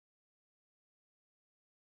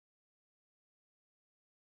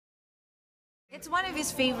It's one of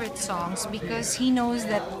his favorite songs because he knows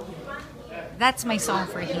that that's my song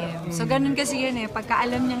for him. So ganun kasi yun eh, pagka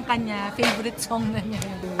alam niyang kanya, favorite song na niya.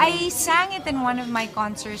 I sang it in one of my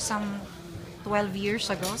concerts some 12 years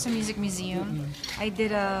ago sa Music Museum. I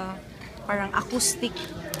did a parang acoustic,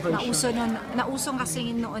 nausong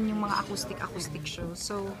kasi noon yung mga acoustic shows.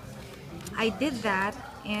 So I did that,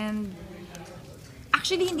 and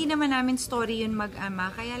actually hindi naman namin story yun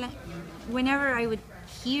mag-ama, kaya lang whenever I would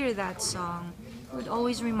hear that song, it would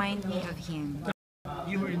always remind me of him.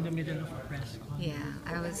 You were in the middle of a press con. Yeah,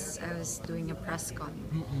 I was doing a press con.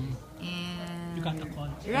 And You got a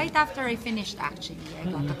call. right after I finished, actually,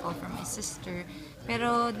 I got a call from my sister.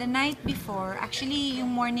 Pero the night before, actually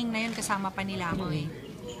yung morning na yun kasama pa nila ako eh.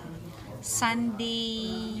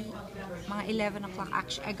 Sunday, mga 11 o'clock,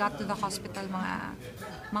 actually, I got to the hospital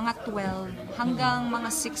mga 12, hanggang mga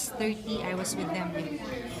 6:30 I was with them.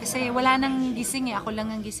 Kasi wala nang gising eh, ako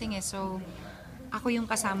lang ang gising eh. So, ako yung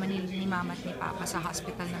kasama ni Mama at ni Papa sa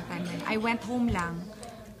hospital ng time na yun. I went home lang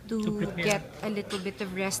to get a little bit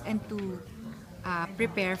of rest and to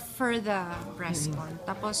prepare for the press con.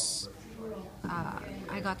 Tapos,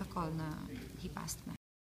 I got a call na he passed na.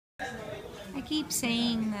 I keep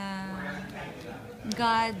saying na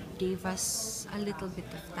God gave us a little bit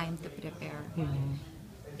of time to prepare.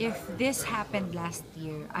 If this happened last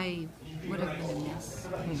year, I would have been a mess.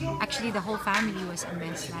 Actually, the whole family was a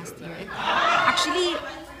mess last year. Actually,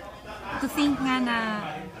 to think nga na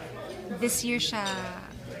this year siya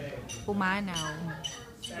pumanaw,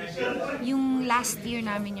 yung last year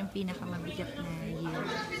namin yung pinakamabigat na year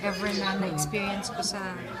ever na na-experience ko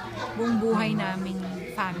sa buong buhay naming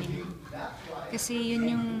family. Kasi yun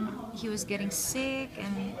yung, he was getting sick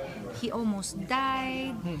and he almost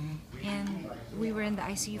died. And we were in the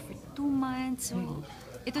ICU for 2 months. So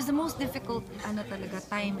it was the most difficult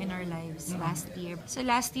time in our lives last year. So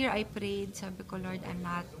last year I prayed, sabi ko, Lord, I'm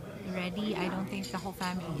not ready. I don't think the whole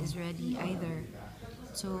family is ready either.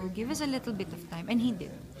 So give us a little bit of time. And he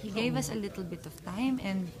did. He gave us a little bit of time,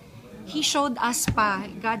 and he showed us pa,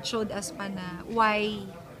 God showed us pa na why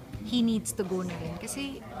he needs to go na rin.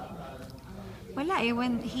 Kasi wala eh,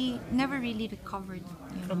 when he never really recovered.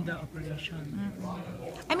 From the operation.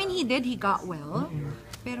 I mean, he did, he got well,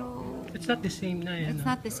 pero It's not the same na yan. it's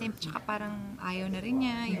not the same. Tsaka parang ayaw na rin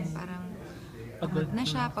niya, yung parang pagod na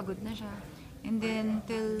siya. And then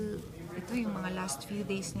till ito yung mga last few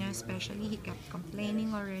days niya, especially, he kept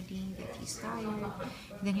complaining already that he's tired.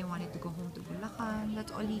 And then he wanted to go home to Bulacan.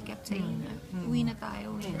 That's all he kept saying. Uwi na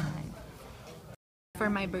tayo, uwi na tayo. For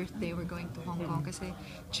my birthday, we're going to Hong Kong kasi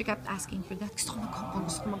she kept asking for that. Gusto ko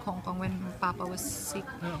mag-Hong Kong when Papa was sick.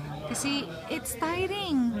 Kasi it's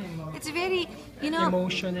tiring. It's very,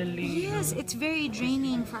 emotionally. Yes, it's very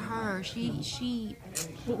draining for her.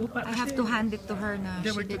 I have to hand it to her na They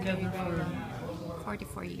she were did together very for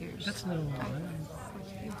 44 years. That's normal.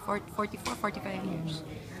 44, 45 years.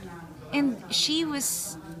 And she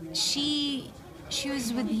was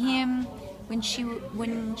with him when she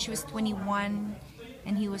was 21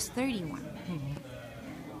 and he was 31.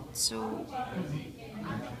 So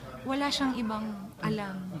wala siyang ibang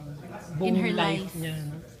alam in her life. Niya,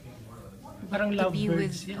 no? Parang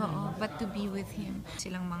lovebirds yan. But to be with him.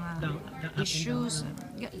 Silang mga issues,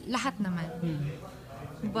 lahat naman.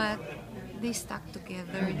 But they stuck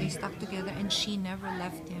together, and she never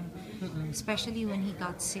left him. Especially when he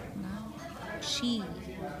got sick na, she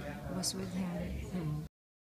was with him.